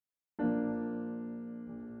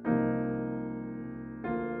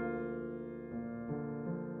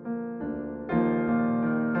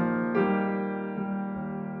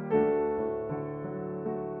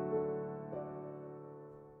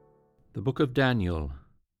The Book of Daniel,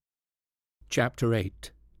 Chapter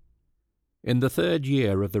 8. In the 3rd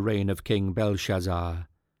year of the reign of King Belshazzar,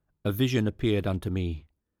 a vision appeared unto me,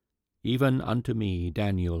 even unto me,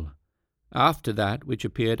 Daniel, after that which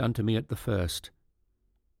appeared unto me at the first.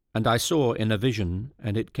 And I saw in a vision,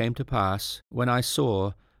 and it came to pass, when I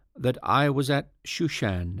saw, that I was at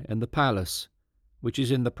Shushan in the palace, which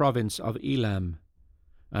is in the province of Elam.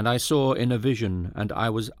 And I saw in a vision, and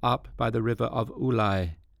I was up by the river of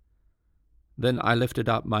Ulai. Then I lifted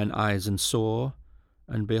up mine eyes and saw,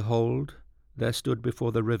 and behold, there stood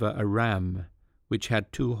before the river a ram, which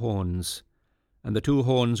had 2 horns, and the 2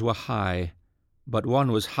 horns were high, but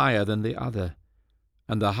one was higher than the other,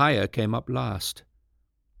 and the higher came up last.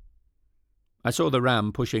 I saw the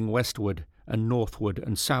ram pushing westward and northward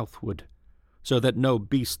and southward, so that no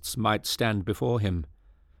beasts might stand before him,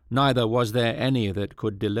 neither was there any that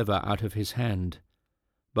could deliver out of his hand.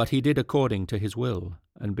 But he did according to his will,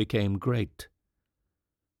 and became great.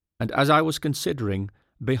 And as I was considering,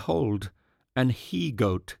 behold, an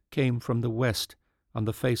he-goat came from the west on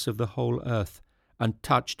the face of the whole earth, and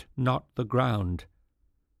touched not the ground.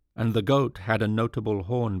 And the goat had a notable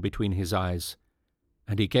horn between his eyes.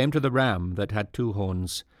 And he came to the ram that had 2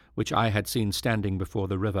 horns, which I had seen standing before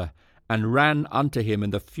the river, and ran unto him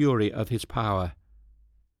in the fury of his power.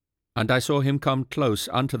 And I saw him come close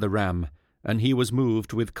unto the ram, and he was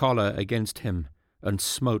moved with choler against him, and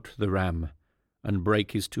smote the ram, and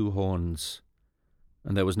brake his 2 horns.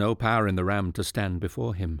 And there was no power in the ram to stand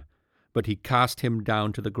before him, but he cast him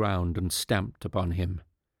down to the ground, and stamped upon him.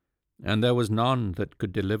 And there was none that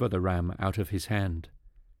could deliver the ram out of his hand.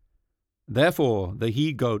 Therefore the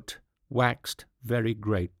he-goat waxed very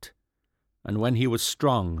great, and when he was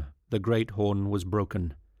strong, the great horn was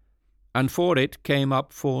broken. And for it came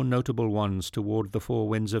up 4 notable ones toward the 4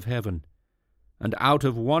 winds of heaven. And out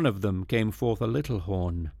of one of them came forth a little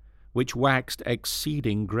horn, which waxed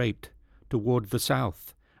exceeding great, toward the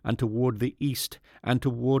south, and toward the east, and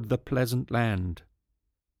toward the pleasant land.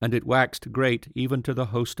 And it waxed great even to the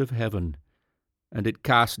host of heaven. And it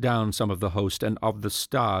cast down some of the host and of the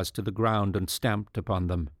stars to the ground, and stamped upon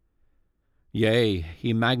them. Yea,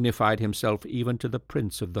 he magnified himself even to the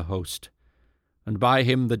prince of the host. And by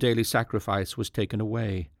him the daily sacrifice was taken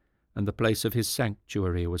away, and the place of his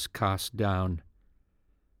sanctuary was cast down.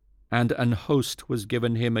 And an host was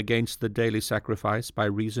given him against the daily sacrifice by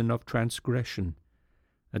reason of transgression,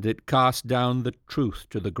 and it cast down the truth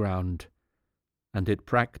to the ground, and it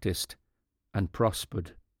practised and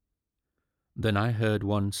prospered. Then I heard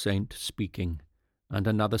one saint speaking, and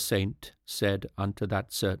another saint said unto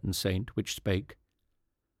that certain saint which spake,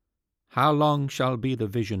 How long shall be the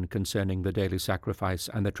vision concerning the daily sacrifice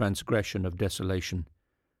and the transgression of desolation,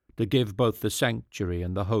 to give both the sanctuary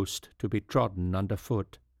and the host to be trodden under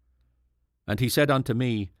foot? And he said unto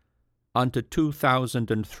me, Unto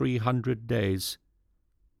 2,300 days,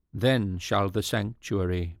 then shall the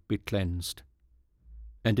sanctuary be cleansed.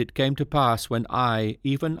 And it came to pass, when I,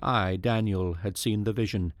 even I, Daniel, had seen the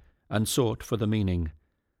vision, and sought for the meaning,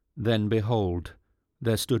 then, behold,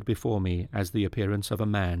 there stood before me as the appearance of a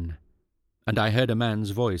man. And I heard a man's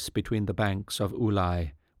voice between the banks of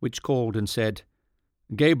Ulai, which called and said,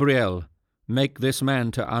 Gabriel, make this man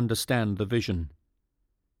to understand the vision.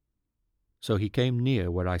 So he came near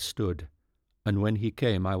where I stood, and when he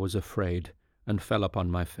came I was afraid, and fell upon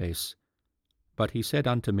my face. But he said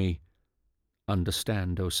unto me,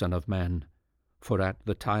 Understand, O Son of Man, for at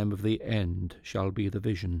the time of the end shall be the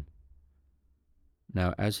vision.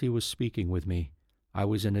 Now as he was speaking with me, I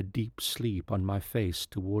was in a deep sleep on my face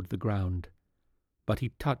toward the ground. But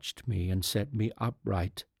he touched me and set me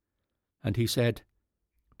upright. And he said,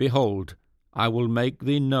 Behold, I will make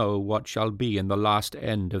thee know what shall be in the last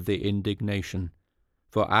end of the indignation,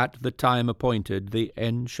 for at the time appointed the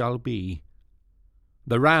end shall be.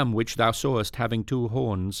 The ram which thou sawest having 2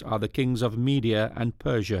 horns are the kings of Media and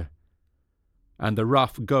Persia, and the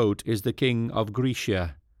rough goat is the king of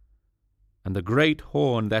Grecia, and the great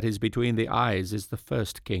horn that is between the eyes is the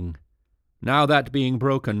first king. Now that being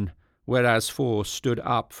broken, whereas 4 stood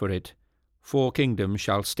up for it, 4 kingdoms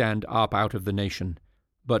shall stand up out of the nation,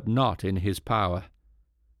 but not in his power.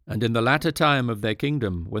 And in the latter time of their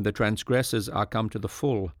kingdom, when the transgressors are come to the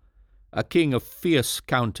full, a king of fierce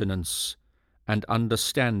countenance and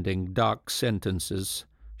understanding dark sentences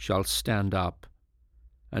shall stand up.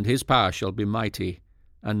 And his power shall be mighty,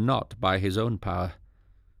 and not by his own power.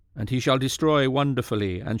 And he shall destroy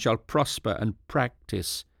wonderfully, and shall prosper and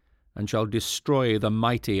practice, and shall destroy the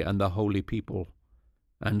mighty and the holy people.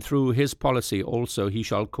 And through his policy also he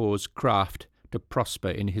shall cause craft to prosper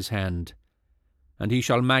in his hand. And he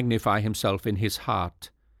shall magnify himself in his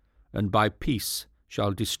heart, and by peace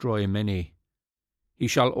shall destroy many. He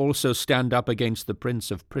shall also stand up against the prince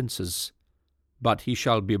of princes, but he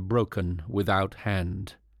shall be broken without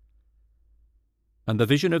hand. And the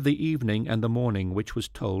vision of the evening and the morning which was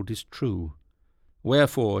told is true.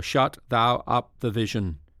 Wherefore shut thou up the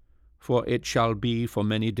vision, for it shall be for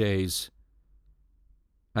many days.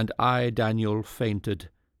 And I, Daniel, fainted,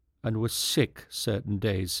 and was sick certain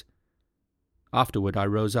days. Afterward I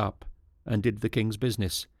rose up, and did the king's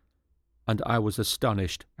business, and I was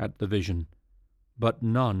astonished at the vision, but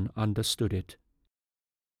none understood it.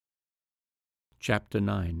 Chapter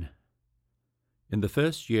 9. In the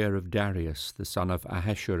first year of Darius the son of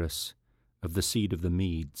Ahasuerus, of the seed of the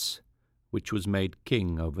Medes, which was made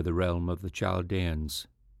king over the realm of the Chaldeans,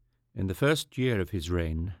 in the first year of his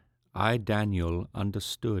reign, I, Daniel,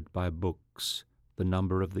 understood by books the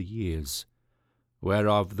number of the years,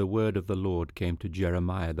 whereof the word of the Lord came to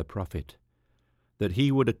Jeremiah the prophet, that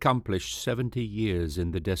he would accomplish 70 years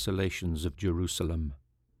in the desolations of Jerusalem.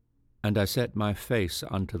 And I set my face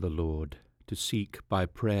unto the Lord, to seek by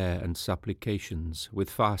prayer and supplications,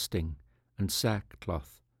 with fasting, and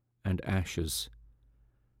sackcloth, and ashes.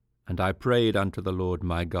 And I prayed unto the Lord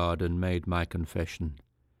my God, and made my confession,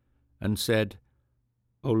 and said,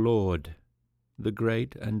 O Lord, the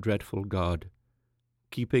great and dreadful God,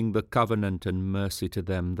 keeping the covenant and mercy to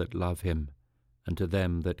them that love him, and to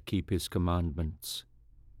them that keep his commandments,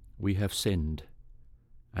 we have sinned,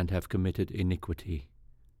 and have committed iniquity,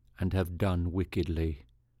 and have done wickedly,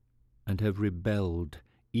 and have rebelled,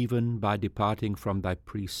 even by departing from thy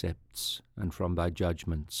precepts and from thy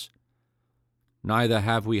judgments. Neither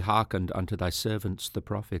have we hearkened unto thy servants the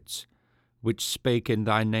prophets, which spake in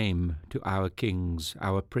thy name to our kings,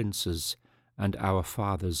 our princes, and our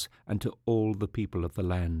fathers, and to all the people of the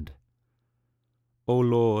land. O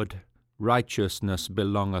Lord, righteousness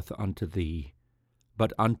belongeth unto thee,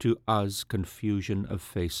 but unto us confusion of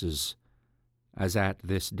faces, as at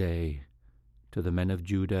this day, to the men of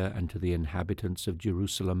Judah and to the inhabitants of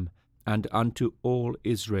Jerusalem, and unto all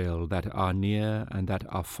Israel that are near and that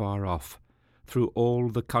are far off, through all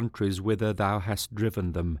the countries whither thou hast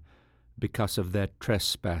driven them, because of their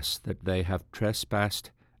trespass that they have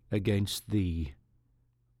trespassed against thee.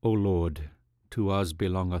 O Lord, to us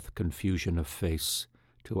belongeth confusion of face,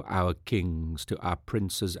 to our kings, to our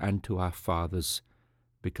princes, and to our fathers,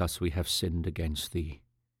 because we have sinned against thee.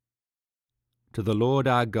 To the Lord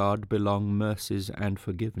our God belong mercies and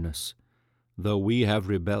forgiveness, though we have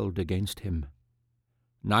rebelled against him.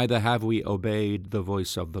 Neither have we obeyed the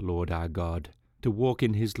voice of the Lord our God, to walk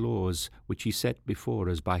in his laws, which he set before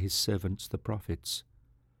us by his servants the prophets.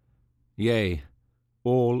 Yea,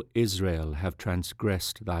 all Israel have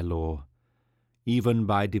transgressed thy law, even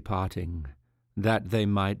by departing, that they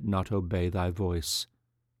might not obey thy voice.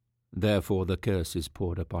 Therefore the curse is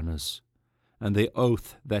poured upon us, and the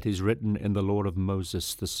oath that is written in the law of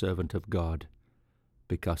Moses the servant of God,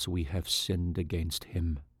 because we have sinned against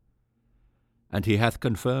him. And he hath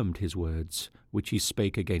confirmed his words, which he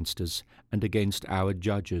spake against us, and against our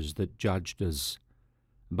judges that judged us,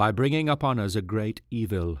 by bringing upon us a great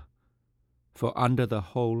evil. For under the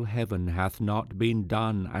whole heaven hath not been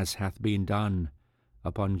done as hath been done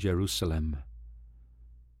upon Jerusalem.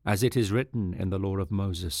 As it is written in the law of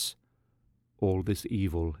Moses, all this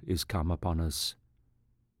evil is come upon us.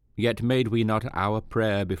 Yet made we not our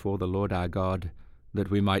prayer before the Lord our God, that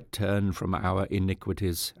we might turn from our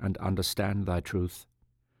iniquities and understand thy truth.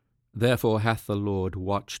 Therefore hath the Lord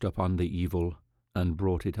watched upon the evil, and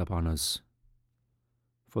brought it upon us.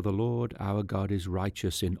 For the Lord our God is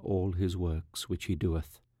righteous in all his works which he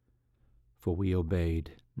doeth, for we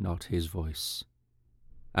obeyed not his voice.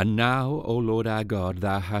 And now, O Lord our God,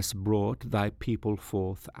 thou hast brought thy people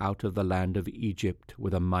forth out of the land of Egypt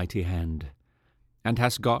with a mighty hand, and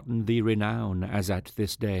hast gotten thee renown as at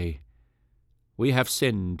this day. We have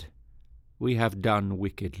sinned, we have done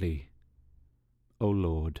wickedly. O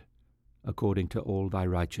Lord, according to all thy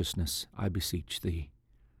righteousness, I beseech thee,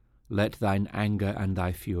 let thine anger and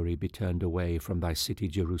thy fury be turned away from thy city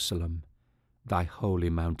Jerusalem, thy holy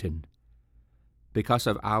mountain. Because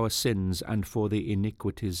of our sins and for the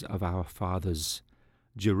iniquities of our fathers,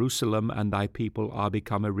 Jerusalem and thy people are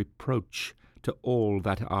become a reproach to all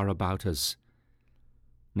that are about us.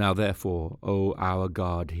 Now therefore, O our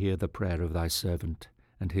God, hear the prayer of thy servant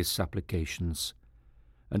and his supplications,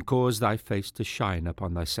 and cause thy face to shine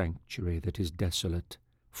upon thy sanctuary that is desolate,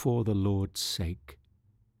 for the Lord's sake.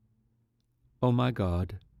 O my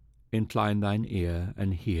God, incline thine ear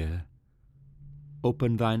and hear.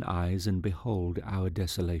 Open thine eyes and behold our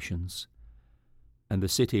desolations, and the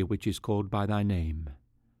city which is called by thy name.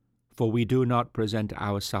 For we do not present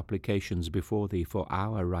our supplications before thee for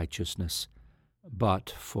our righteousness, but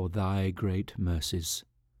for thy great mercies.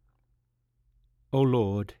 O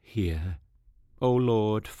Lord, hear. O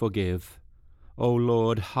Lord, forgive. O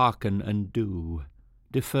Lord, hearken and do.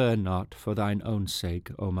 Defer not for thine own sake,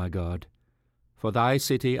 O my God. For thy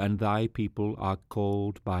city and thy people are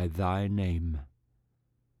called by thy name.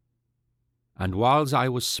 And whiles I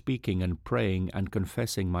was speaking and praying and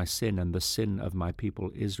confessing my sin and the sin of my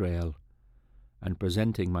people Israel, and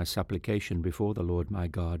presenting my supplication before the Lord my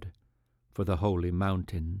God, for the holy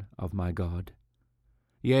mountain of my God.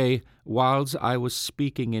 Yea, whiles I was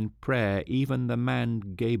speaking in prayer, even the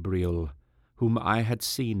man Gabriel, whom I had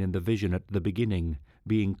seen in the vision at the beginning,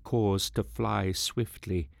 being caused to fly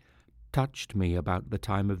swiftly, touched me about the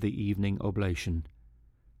time of the evening oblation.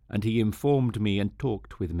 And he informed me and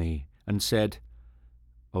talked with me, and said,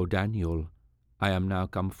 O Daniel, I am now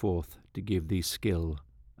come forth to give thee skill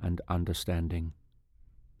and understanding.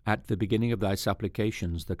 At the beginning of thy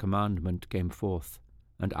supplications the commandment came forth,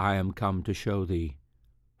 and I am come to show thee,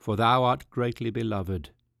 for thou art greatly beloved.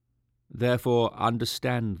 Therefore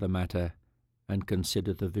understand the matter, and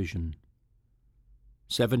consider the vision.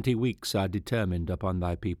 70 weeks are determined upon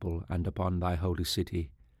thy people and upon thy holy city,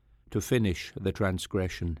 to finish the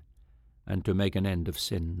transgression, and to make an end of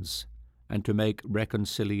sins, and to make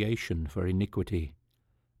reconciliation for iniquity,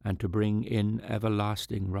 and to bring in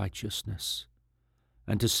everlasting righteousness,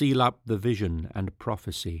 and to seal up the vision and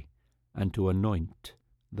prophecy, and to anoint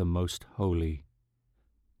the most holy.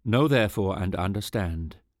 Know therefore and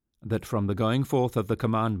understand, that from the going forth of the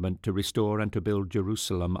commandment to restore and to build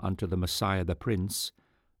Jerusalem unto the Messiah the Prince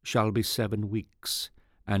shall be 7 weeks,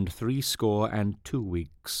 and 62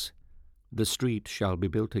 weeks. The street shall be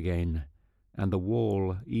built again, and the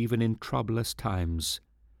wall even in troublous times.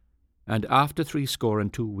 And after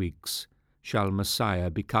 62 weeks shall Messiah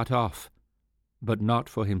be cut off, but not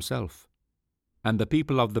for himself. And the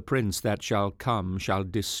people of the prince that shall come shall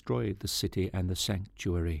destroy the city and the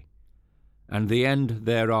sanctuary. And the end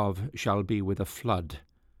thereof shall be with a flood,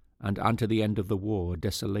 and unto the end of the war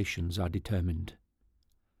desolations are determined.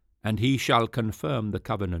 And he shall confirm the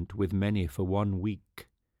covenant with many for 1 week.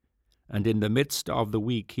 And in the midst of the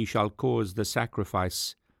week he shall cause the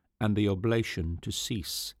sacrifice and the oblation to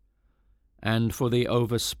cease. And for the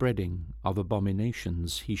overspreading of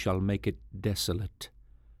abominations he shall make it desolate,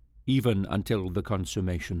 even until the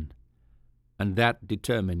consummation, and that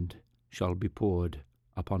determined shall be poured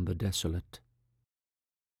upon the desolate.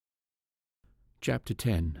 Chapter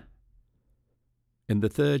 10. In the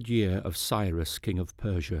 3rd year of Cyrus king of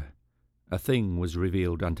Persia, a thing was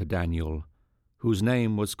revealed unto Daniel, whose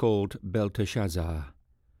name was called Belteshazzar.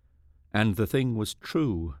 And the thing was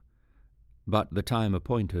true, but the time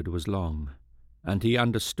appointed was long, and he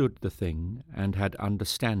understood the thing, and had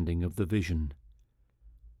understanding of the vision.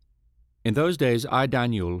 In those days I,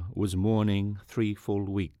 Daniel, was mourning 3 full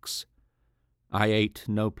weeks. I ate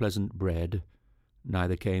no pleasant bread,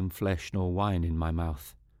 neither came flesh nor wine in my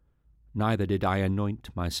mouth, neither did I anoint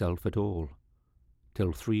myself at all,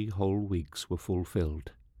 till 3 whole weeks were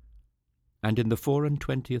fulfilled. And in the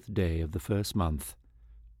 24th day of the 1st month,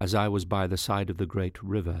 as I was by the side of the great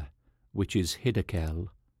river, which is Hiddekel,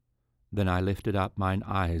 then I lifted up mine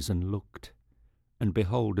eyes and looked, and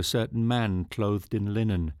behold, a certain man clothed in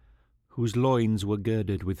linen, whose loins were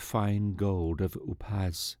girded with fine gold of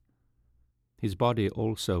Uphaz. His body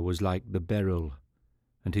also was like the beryl,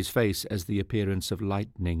 and his face as the appearance of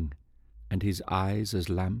lightning, and his eyes as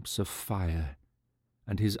lamps of fire,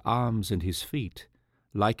 and his arms and his feet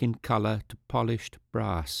like in colour to polished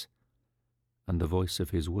brass, and the voice of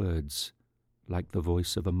his words like the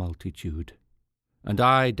voice of a multitude. And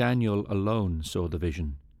I, Daniel, alone saw the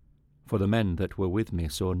vision, for the men that were with me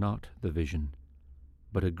saw not the vision,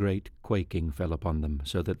 but a great quaking fell upon them,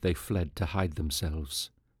 so that they fled to hide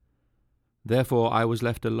themselves. Therefore I was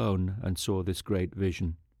left alone, and saw this great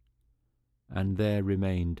vision. And there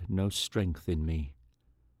remained no strength in me,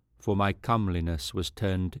 for my comeliness was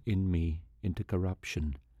turned in me into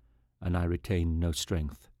corruption, and I retained no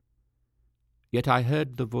strength. Yet I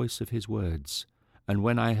heard the voice of his words, and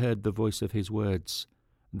when I heard the voice of his words,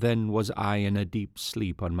 then was I in a deep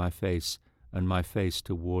sleep on my face, and my face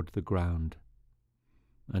toward the ground.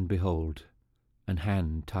 And behold, an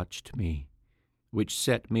hand touched me, which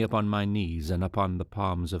set me upon my knees and upon the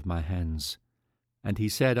palms of my hands. And he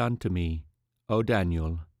said unto me, O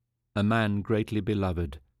Daniel, a man greatly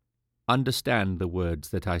beloved, understand the words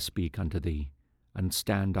that I speak unto thee, and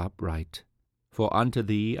stand upright, for unto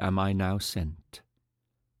thee am I now sent.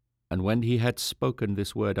 And when he had spoken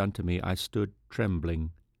this word unto me, I stood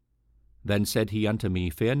trembling. Then said he unto me,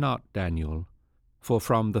 Fear not, Daniel, for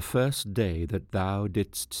from the first day that thou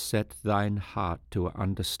didst set thine heart to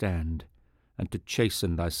understand, and to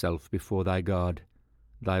chasten thyself before thy God.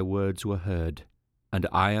 Thy words were heard, and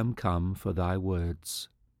I am come for thy words.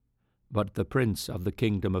 But the prince of the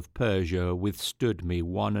kingdom of Persia withstood me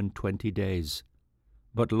 21 days.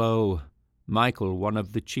 But lo, Michael, one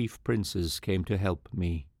of the chief princes, came to help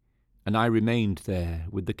me, and I remained there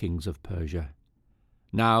with the kings of Persia.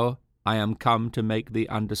 Now I am come to make thee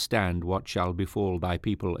understand what shall befall thy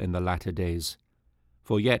people in the latter days,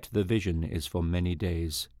 for yet the vision is for many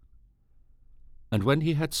days. And when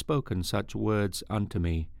he had spoken such words unto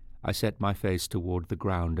me, I set my face toward the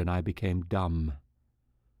ground, and I became dumb.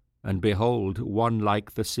 And behold, one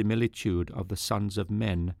like the similitude of the sons of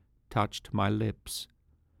men touched my lips.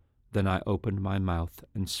 Then I opened my mouth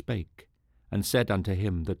and spake, and said unto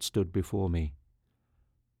him that stood before me,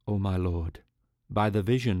 O my Lord, by the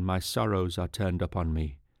vision my sorrows are turned upon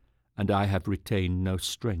me, and I have retained no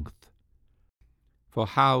strength. For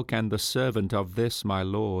how can the servant of this my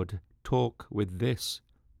Lord talk with this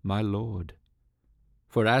my Lord?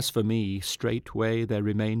 For as for me, straightway there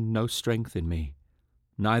remained no strength in me,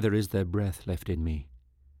 neither is there breath left in me.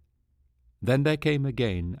 Then there came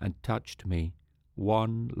again and touched me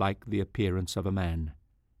one like the appearance of a man,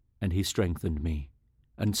 and he strengthened me,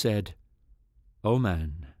 and said, O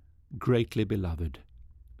man, greatly beloved,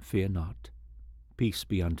 fear not, peace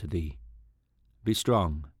be unto thee. Be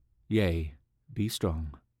strong, yea, be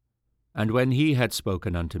strong. And when he had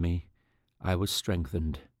spoken unto me, I was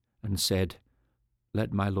strengthened, and said,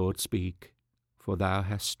 Let my Lord speak, for thou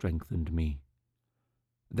hast strengthened me.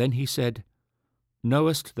 Then he said,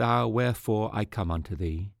 Knowest thou wherefore I come unto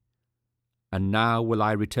thee? And now will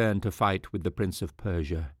I return to fight with the prince of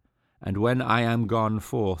Persia. And when I am gone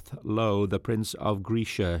forth, lo, the prince of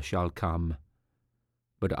Grecia shall come.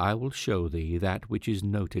 But I will show thee that which is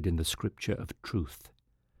noted in the scripture of truth.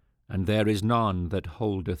 And there is none that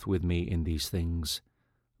holdeth with me in these things,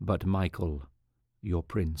 but Michael, your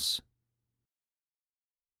prince.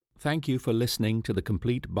 Thank you for listening to The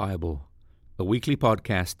Complete Bible, a weekly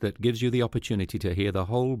podcast that gives you the opportunity to hear the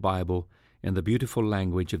whole Bible in the beautiful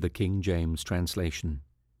language of the King James translation.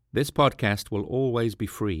 This podcast will always be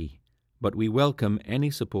free, but we welcome any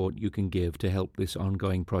support you can give to help this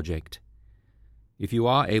ongoing project. If you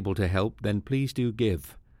are able to help, then please do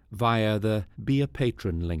give via the Be a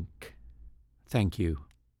Patron link. Thank you.